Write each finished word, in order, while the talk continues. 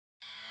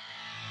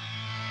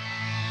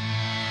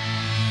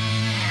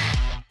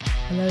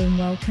Hello and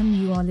welcome.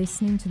 You are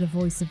listening to the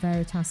Voice of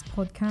Veritas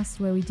podcast,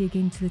 where we dig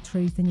into the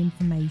truth and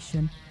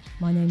information.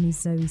 My name is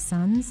Zoe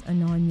Sands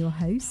and I'm your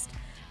host.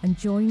 And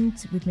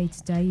joined with me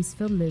today is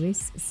Phil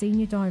Lewis,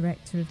 Senior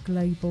Director of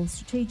Global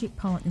Strategic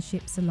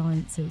Partnerships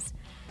Alliances.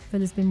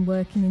 Phil has been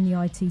working in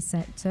the IT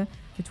sector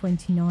for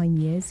 29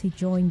 years. He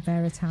joined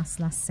Veritas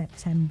last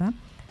September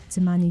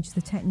to manage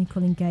the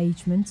technical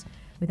engagement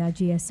with our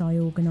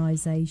GSI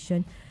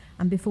organisation.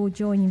 And before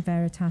joining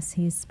Veritas,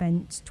 he has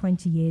spent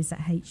 20 years at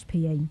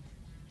HPE.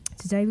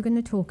 Today we're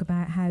going to talk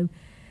about how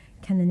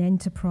can an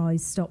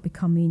enterprise stop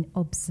becoming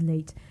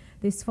obsolete.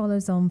 This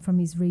follows on from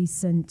his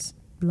recent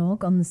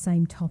blog on the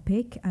same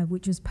topic,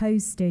 which was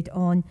posted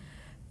on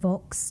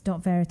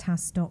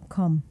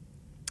vox.veritas.com.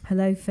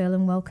 Hello, Phil,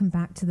 and welcome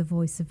back to the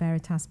Voice of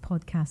Veritas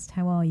podcast.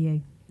 How are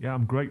you? Yeah,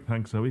 I'm great.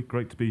 Thanks, Zoe.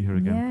 Great to be here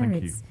again.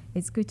 Thank you.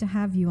 It's good to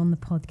have you on the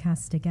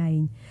podcast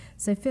again.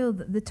 So, Phil,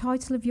 the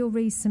title of your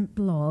recent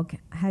blog,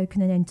 How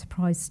Can an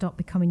Enterprise Stop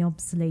Becoming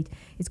Obsolete,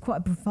 is quite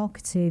a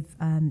provocative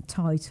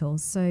title.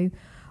 So,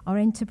 are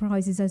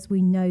enterprises as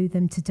we know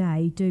them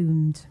today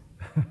doomed?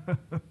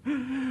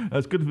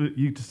 It's good of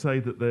you to say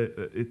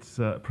that it's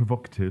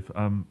provocative.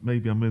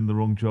 Maybe I'm in the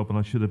wrong job and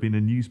I should have been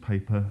a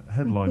newspaper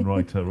headline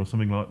writer or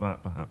something like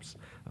that, perhaps.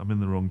 I'm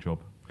in the wrong job.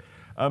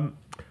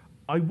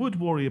 I would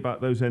worry about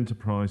those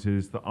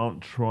enterprises that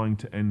aren't trying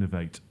to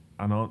innovate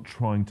and aren't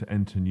trying to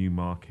enter new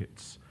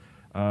markets.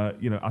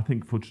 I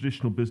think for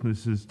traditional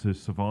businesses to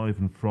survive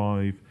and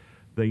thrive,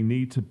 they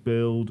need to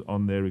build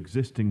on their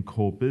existing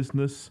core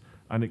business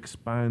and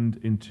expand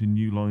into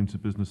new lines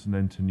of business and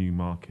enter new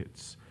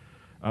markets.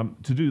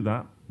 To do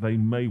that, they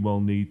may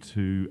well need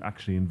to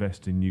actually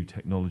invest in new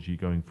technology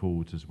going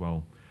forwards as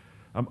well.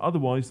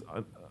 Otherwise,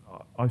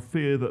 I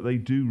fear that they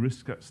do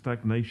risk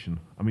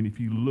stagnation. I mean, if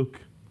you look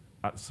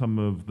at some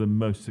of the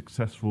most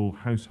successful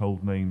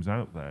household names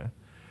out there,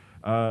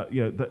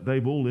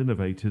 they've all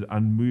innovated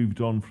and moved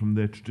on from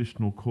their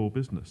traditional core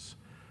business.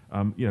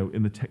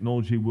 In the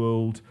technology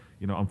world,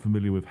 I'm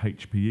familiar with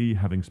HPE,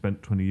 having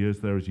spent 20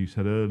 years there, as you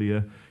said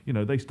earlier.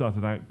 They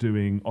started out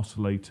doing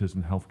oscillators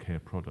and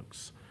healthcare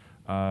products.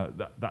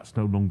 That's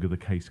no longer the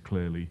case,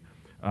 clearly.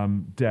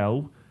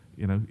 Dell,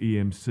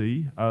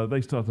 EMC,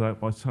 they started out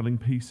by selling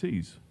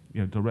PCs,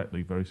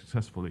 directly, very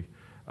successfully.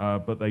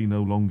 But they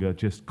no longer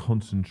just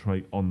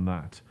concentrate on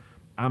that.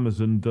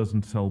 Amazon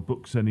doesn't sell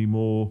books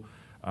anymore.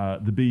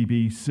 The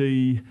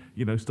BBC,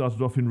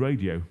 started off in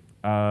radio.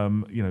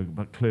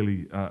 But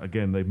clearly,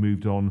 again, they've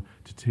moved on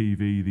to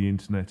TV, the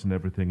internet, and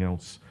everything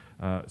else.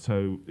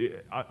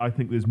 I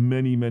think there's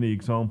many, many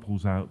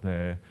examples out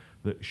there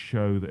that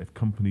show that if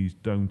companies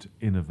don't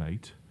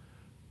innovate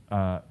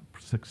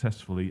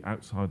successfully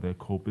outside their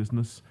core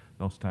business,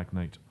 they'll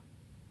stagnate.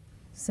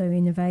 So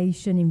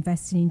innovation,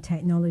 investing in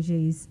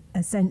technology is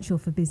essential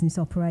for business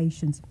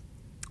operations.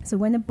 So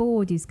when a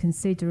board is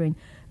considering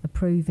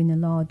approving a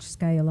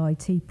large-scale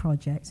IT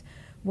project,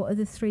 what are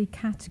the three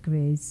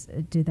categories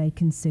do they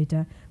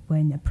consider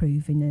when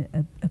approving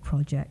a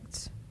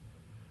project?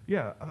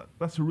 Yeah,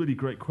 that's a really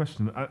great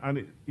question,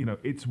 and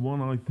it's one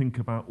I think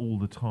about all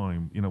the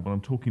time. When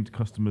I'm talking to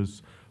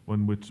customers,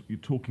 when we're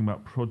talking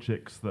about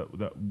projects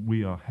that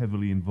we are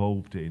heavily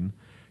involved in,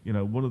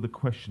 one of the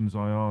questions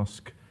I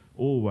ask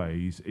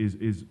always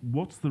is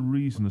what's the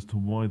reason as to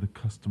why the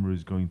customer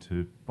is going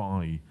to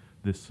buy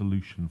this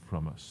solution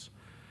from us?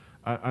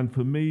 And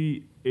for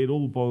me, it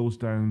all boils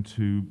down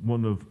to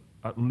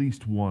at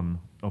least one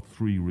of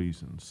three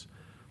reasons.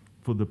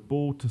 For the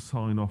board to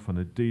sign off on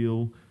a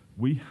deal,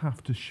 we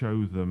have to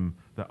show them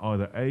that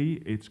either A,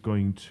 it's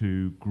going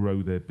to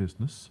grow their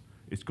business,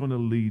 it's going to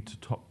lead to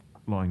top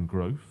line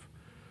growth,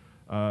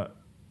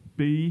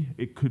 B,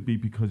 it could be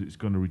because it's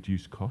going to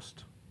reduce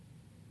cost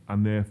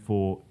and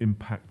therefore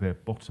impact their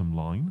bottom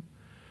line,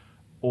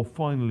 or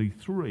finally,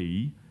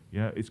 three,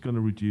 it's going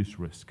to reduce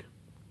risk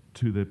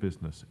to their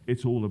business.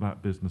 It's all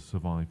about business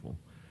survival.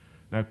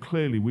 Now,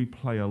 clearly, we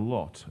play a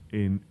lot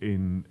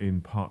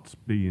in parts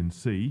B and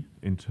C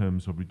in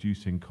terms of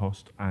reducing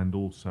cost and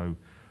also,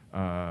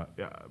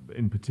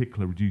 in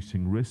particular,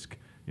 reducing risk.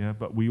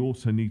 But we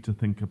also need to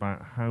think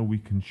about how we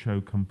can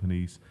show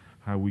companies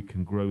how we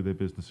can grow their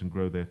business and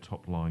grow their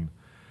top line.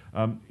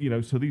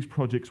 So these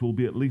projects will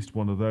be at least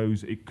one of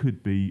those. It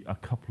could be a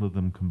couple of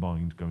them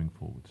combined going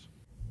forwards.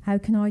 How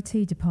can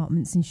IT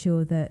departments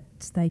ensure that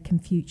they can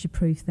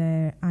future-proof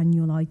their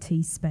annual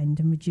IT spend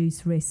and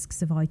reduce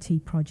risks of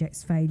IT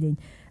projects failing?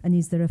 And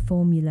is there a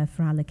formula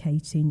for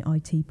allocating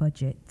IT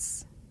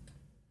budgets?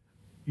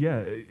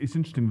 Yeah, it's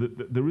interesting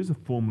that there is a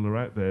formula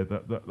out there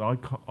that I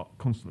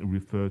constantly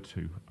refer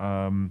to.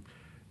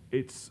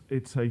 It's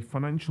a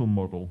financial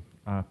model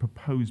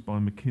proposed by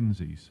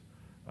McKinsey's,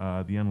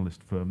 the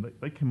analyst firm.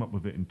 They came up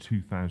with it in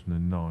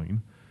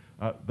 2009.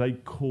 They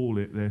call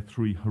it their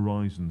 3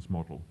 horizons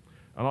model.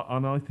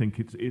 And I think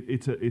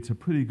it's a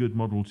pretty good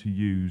model to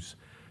use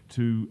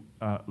to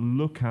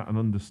look at and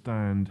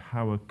understand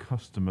how a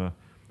customer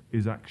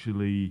is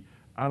actually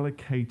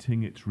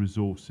allocating its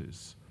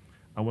resources.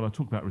 And when I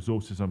talk about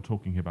resources, I'm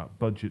talking about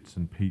budgets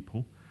and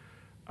people.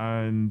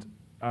 And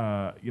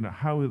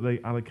how are they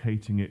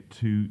allocating it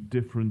to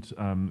different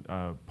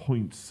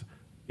points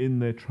in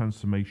their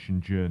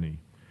transformation journey?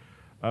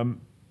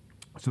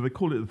 So they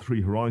call it the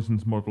 3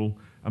 horizons model,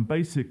 and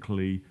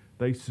basically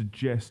they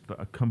suggest that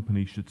a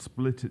company should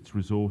split its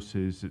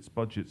resources, its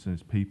budgets and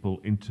its people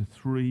into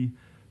 3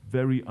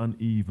 very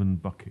uneven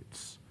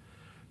buckets.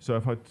 So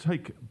if I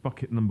take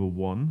bucket number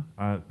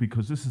 1,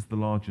 because this is the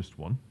largest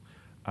one,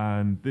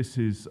 and this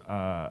is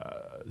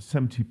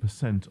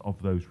 70%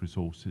 of those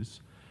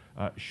resources,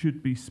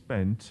 should be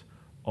spent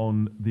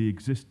on the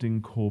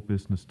existing core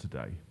business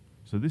today.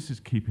 So this is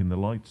keeping the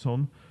lights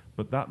on,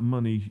 but that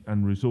money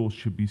and resource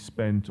should be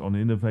spent on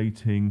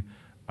innovating,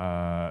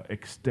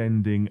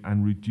 extending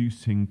and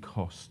reducing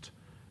cost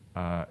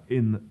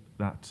in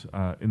that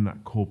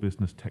core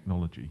business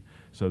technology.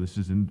 So this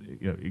is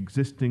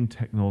existing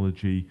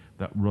technology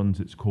that runs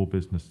its core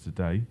business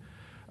today.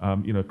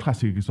 A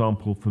classic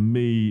example for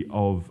me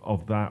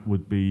of that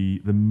would be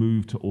the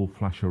move to all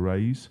flash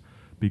arrays,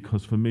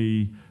 because for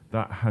me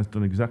that has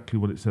done exactly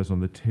what it says on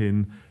the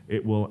tin.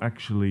 It will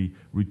actually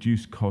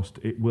reduce cost,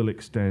 it will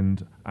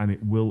extend, and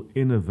it will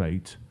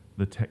innovate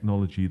the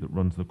technology that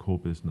runs the core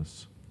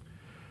business.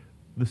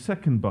 The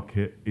second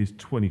bucket is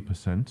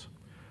 20%,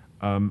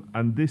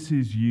 and this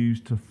is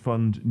used to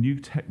fund new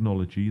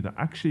technology that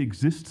actually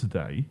exists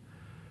today,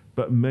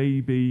 but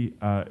maybe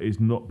is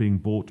not being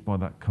bought by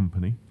that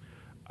company,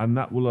 and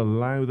that will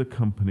allow the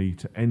company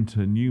to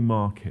enter new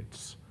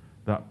markets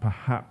that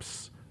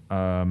perhaps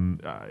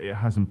it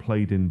hasn't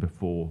played in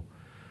before.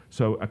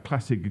 So a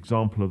classic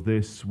example of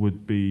this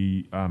would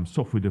be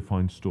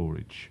software-defined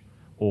storage,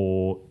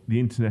 or the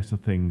Internet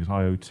of Things,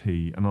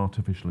 IoT, and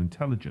artificial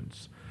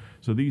intelligence.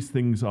 So these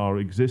things are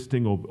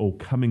existing or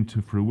coming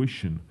to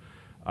fruition,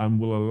 and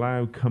will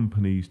allow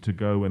companies to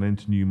go and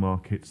enter new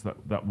markets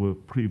that were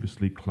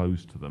previously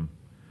closed to them.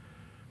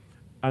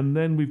 And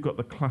then we've got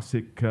the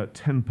classic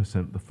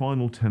 10%, the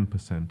final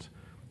 10%,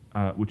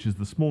 which is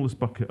the smallest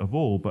bucket of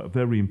all, but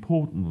very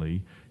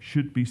importantly,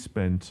 should be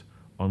spent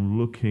on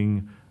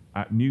looking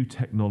at new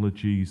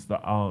technologies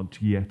that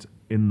aren't yet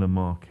in the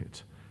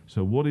market.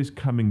 So what is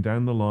coming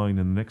down the line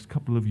in the next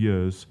couple of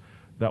years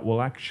that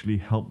will actually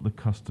help the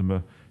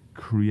customer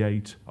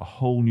create a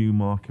whole new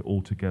market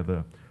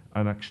altogether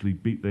and actually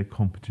beat their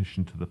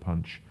competition to the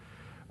punch.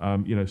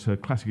 So a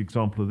classic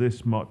example of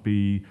this might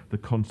be the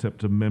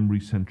concept of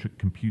memory-centric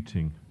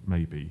computing,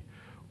 maybe.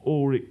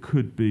 Or it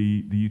could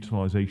be the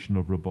utilization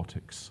of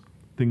robotics,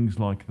 things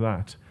like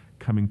that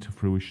coming to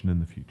fruition in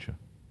the future.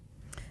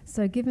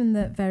 So given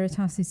that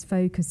Veritas's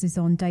focus is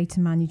on data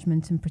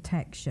management and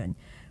protection,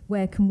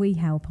 where can we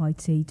help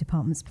IT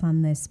departments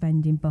plan their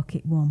spend in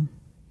bucket 1?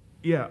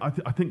 Yeah, I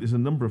think there's a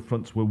number of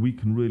fronts where we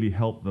can really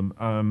help them,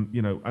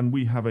 and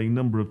we have a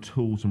number of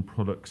tools and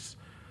products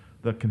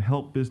that can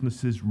help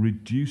businesses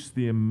reduce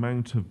the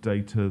amount of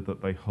data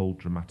that they hold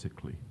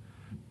dramatically.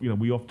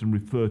 We often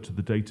refer to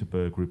the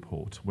Databerg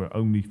report, where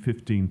only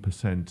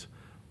 15%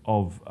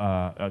 of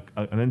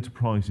an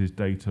enterprise's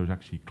data is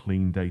actually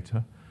clean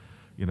data.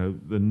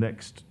 The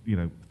next,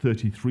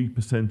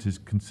 33% is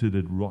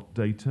considered rot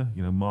data.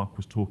 Mark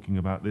was talking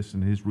about this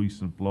in his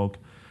recent blog.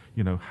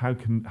 How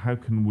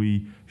can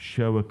we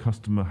show a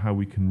customer how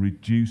we can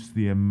reduce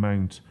the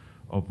amount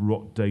of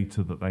rot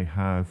data that they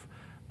have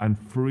and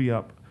free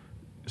up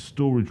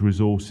storage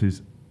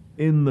resources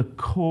in the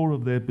core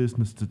of their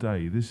business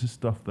today? This is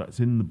stuff that's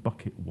in the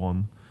bucket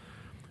 1,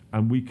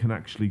 and we can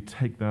actually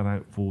take that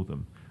out for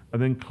them.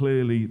 And then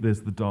clearly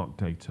there's the dark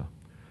data.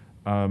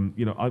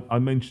 I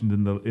mentioned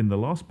in the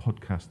last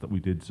podcast that we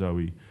did,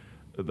 Zoe,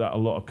 that a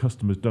lot of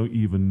customers don't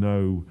even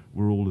know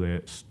where all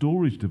their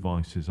storage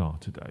devices are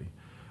today,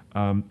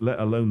 let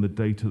alone the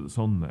data that's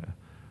on there.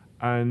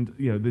 And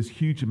there's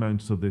huge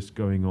amounts of this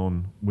going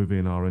on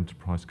within our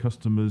enterprise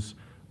customers.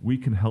 We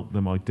can help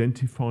them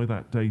identify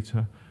that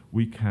data.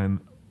 We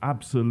can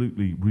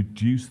absolutely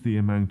reduce the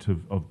amount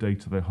of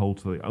data they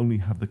hold so they only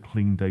have the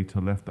clean data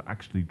left that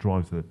actually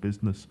drives their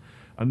business.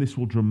 And this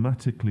will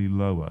dramatically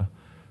lower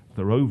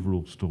their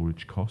overall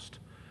storage cost,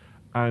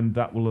 and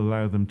that will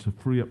allow them to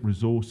free up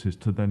resources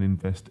to then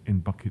invest in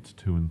buckets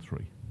 2 and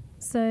 3.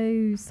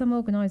 So some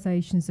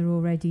organisations are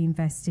already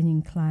investing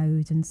in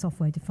cloud and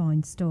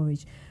software-defined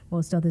storage,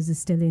 whilst others are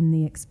still in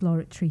the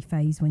exploratory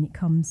phase when it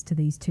comes to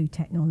these 2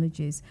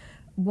 technologies.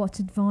 What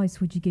advice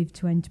would you give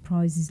to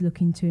enterprises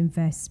looking to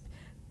invest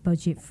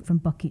budget from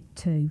bucket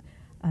 2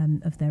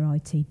 of their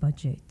IT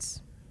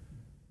budgets?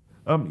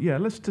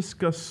 Let's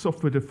discuss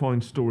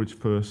software-defined storage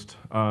first.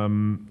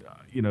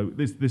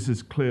 This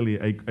is clearly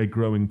a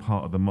growing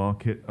part of the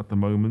market at the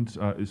moment.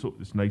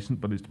 It's nascent,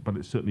 but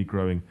it's certainly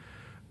growing.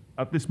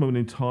 At this moment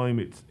in time,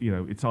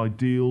 it's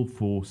ideal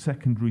for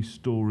secondary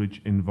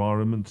storage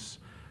environments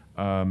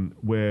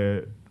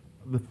where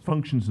the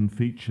functions and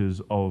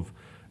features of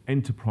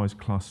enterprise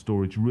class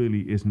storage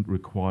really isn't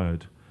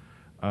required.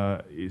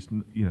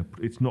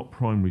 It's not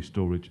primary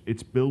storage.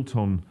 It's built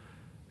on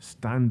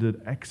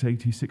standard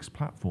x86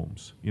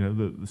 platforms.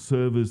 The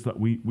servers that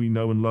we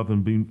know and love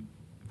and been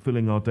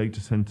filling our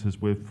data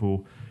centers with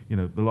for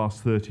the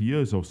last 30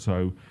 years or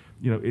so.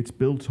 it's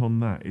built on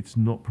that. It's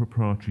not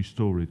proprietary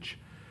storage.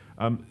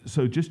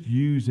 So just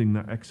using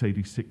that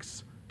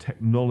x86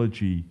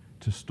 technology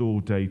to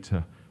store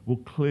data will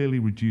clearly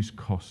reduce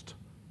cost,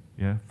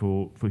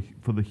 for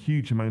the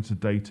huge amounts of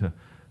data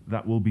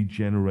that will be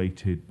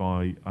generated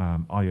by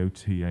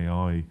IoT,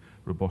 AI,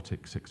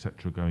 robotics,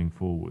 etc. going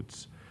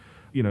forwards.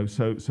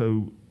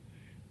 So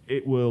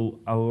it will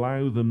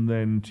allow them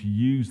then to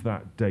use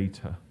that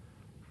data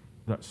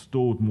that's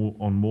stored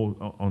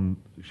on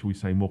shall we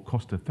say, more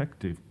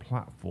cost-effective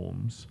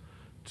platforms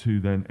to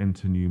then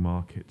enter new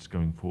markets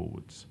going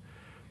forwards.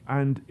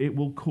 And it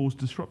will cause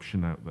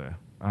disruption out there.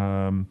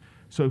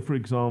 So, for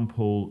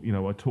example,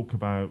 I talked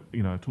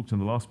in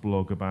the last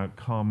blog about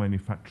car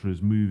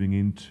manufacturers moving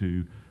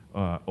into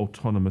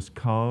autonomous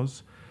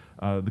cars.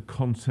 The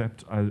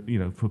concept,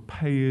 for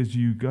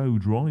pay-as-you-go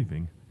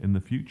driving in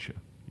the future,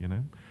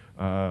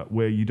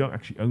 where you don't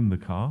actually own the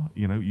car,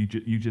 you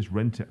just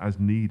rent it as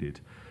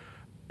needed.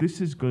 This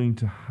is going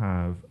to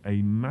have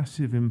a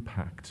massive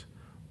impact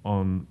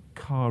on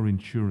car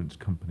insurance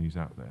companies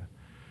out there.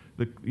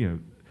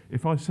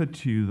 If I said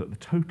to you that the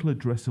total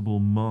addressable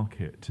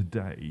market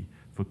today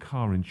for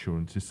car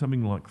insurance is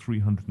something like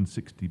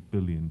 $360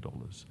 billion,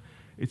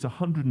 it's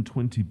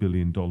 $120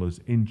 billion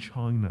in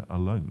China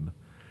alone.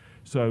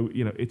 So,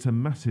 it's a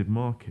massive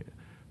market,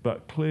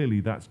 but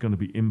clearly that's going to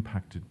be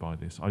impacted by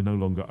this. I no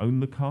longer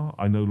own the car,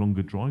 I no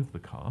longer drive the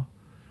car.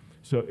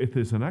 So if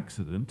there's an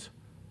accident,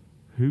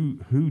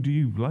 who do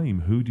you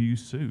blame? Who do you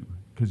sue?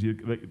 Because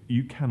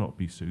you cannot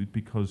be sued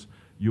because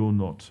you're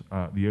not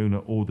the owner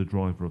or the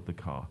driver of the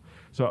car.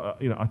 So,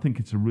 I think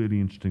it's a really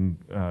interesting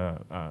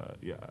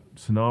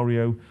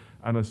scenario,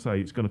 and I say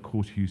it's going to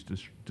cause huge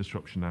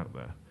disruption out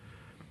there.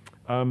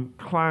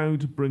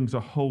 Cloud brings a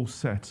whole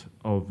set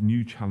of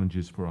new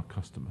challenges for our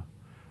customer.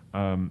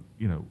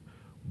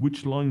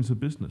 Which lines of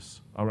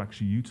business are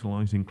actually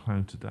utilizing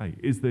cloud today?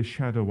 Is there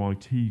shadow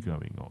IT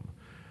going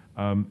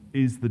on?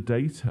 Is the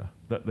data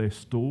that they're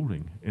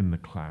storing in the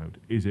cloud,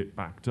 is it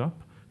backed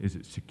up? Is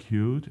it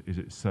secured? Is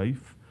it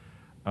safe?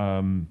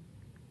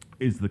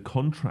 Is the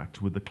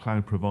contract with the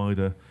cloud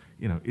provider,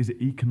 is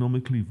it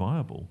economically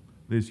viable?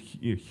 There's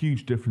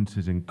huge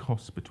differences in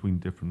costs between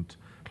different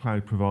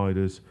cloud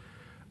providers.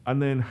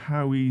 And then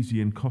how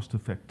easy and cost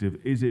effective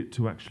is it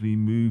to actually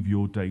move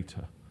your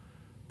data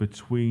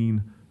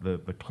between the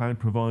cloud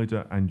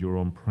provider and your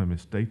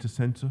on-premise data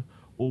center,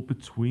 or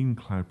between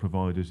cloud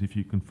providers if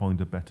you can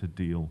find a better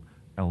deal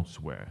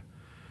elsewhere.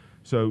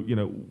 So,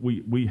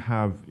 we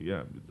have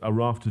a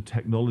raft of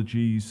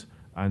technologies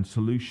and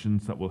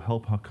solutions that will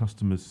help our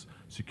customers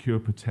secure,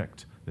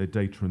 protect their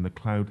data in the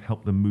cloud,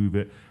 help them move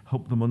it,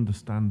 help them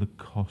understand the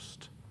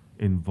cost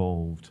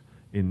involved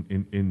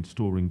in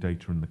storing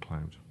data in the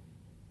cloud.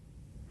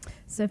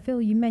 So,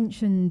 Phil, you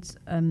mentioned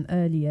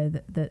earlier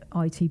that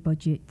IT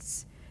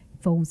budgets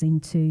falls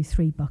into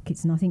three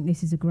buckets, and I think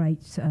this is a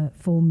great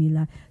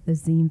formula.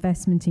 There's the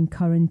investment in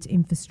current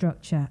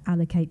infrastructure,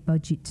 allocate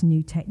budget to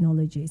new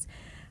technologies,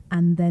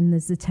 and then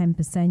there's the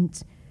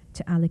 10%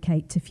 to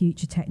allocate to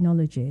future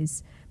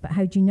technologies. But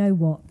how do you know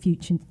what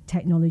future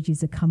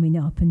technologies are coming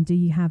up, and do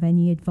you have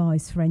any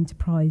advice for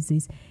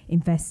enterprises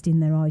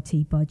investing their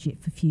IT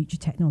budget for future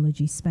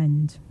technology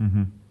spend?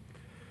 Mm-hmm.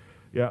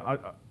 Yeah,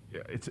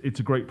 it's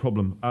a great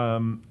problem,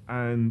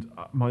 and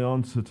my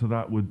answer to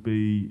that would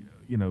be,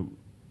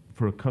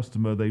 for a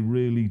customer, they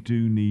really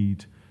do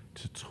need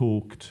to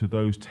talk to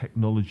those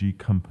technology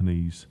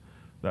companies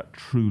that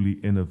truly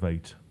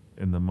innovate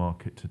in the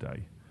market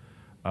today,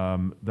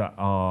 that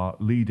are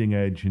leading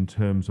edge in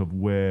terms of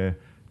where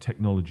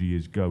technology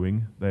is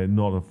going. They're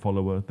not a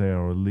follower, they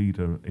are a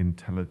leader in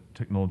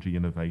technology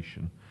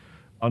innovation.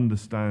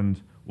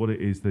 Understand what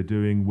it is they're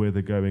doing, where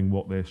they're going,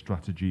 what their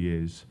strategy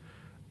is,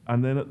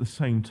 and then at the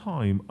same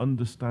time,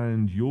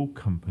 understand your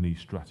company's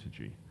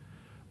strategy.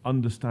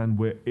 Understand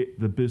where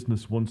the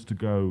business wants to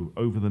go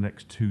over the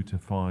next 2 to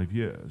 5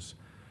 years,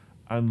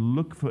 and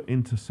look for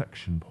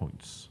intersection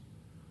points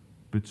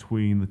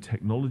between the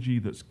technology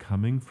that's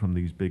coming from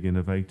these big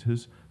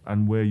innovators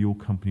and where your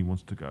company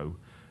wants to go,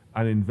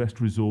 and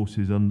invest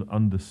resources and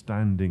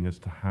understanding as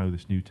to how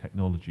this new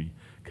technology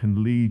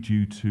can lead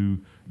you to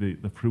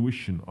the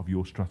fruition of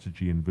your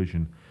strategy and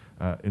vision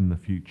in the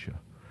future.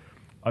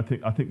 I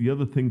think the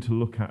other thing to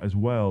look at as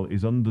well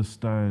is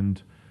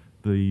understand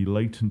the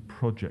latent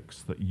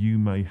projects that you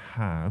may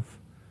have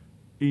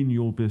in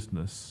your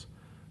business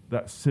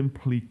that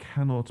simply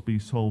cannot be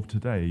solved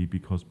today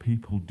because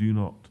people do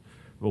not,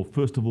 well,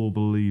 first of all,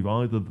 believe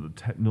either that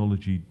the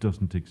technology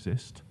doesn't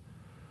exist,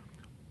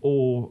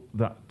 or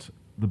that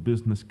the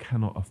business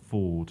cannot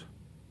afford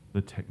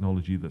the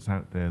technology that's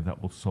out there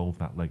that will solve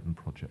that latent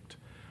project,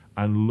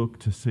 and look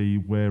to see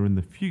where in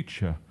the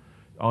future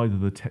either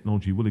the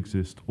technology will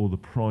exist or the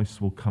price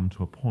will come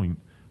to a point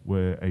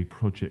where a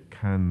project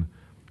can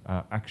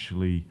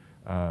actually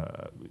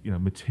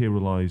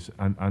materialize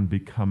and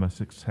become a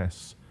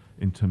success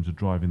in terms of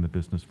driving the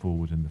business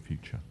forward in the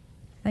future.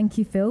 Thank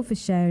you, Phil, for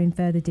sharing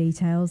further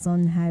details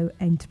on how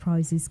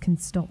enterprises can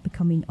stop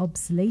becoming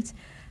obsolete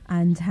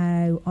and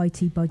how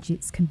IT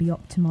budgets can be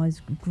optimised.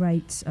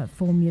 Great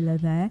formula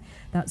there.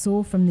 That's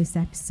all from this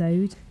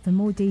episode. For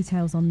more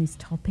details on this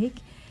topic,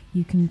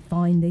 you can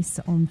find this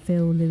on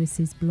Phil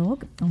Lewis's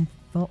blog on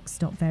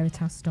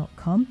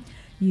vox.veritas.com.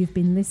 You've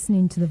been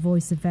listening to the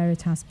Voice of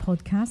Veritas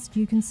podcast.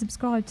 You can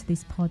subscribe to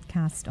this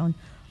podcast on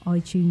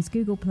iTunes,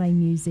 Google Play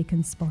Music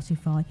and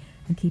Spotify,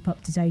 and keep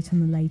up to date on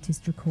the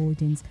latest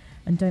recordings.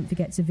 And don't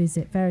forget to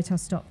visit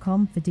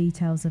veritas.com for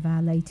details of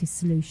our latest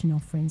solution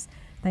offerings.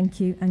 Thank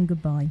you and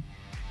goodbye.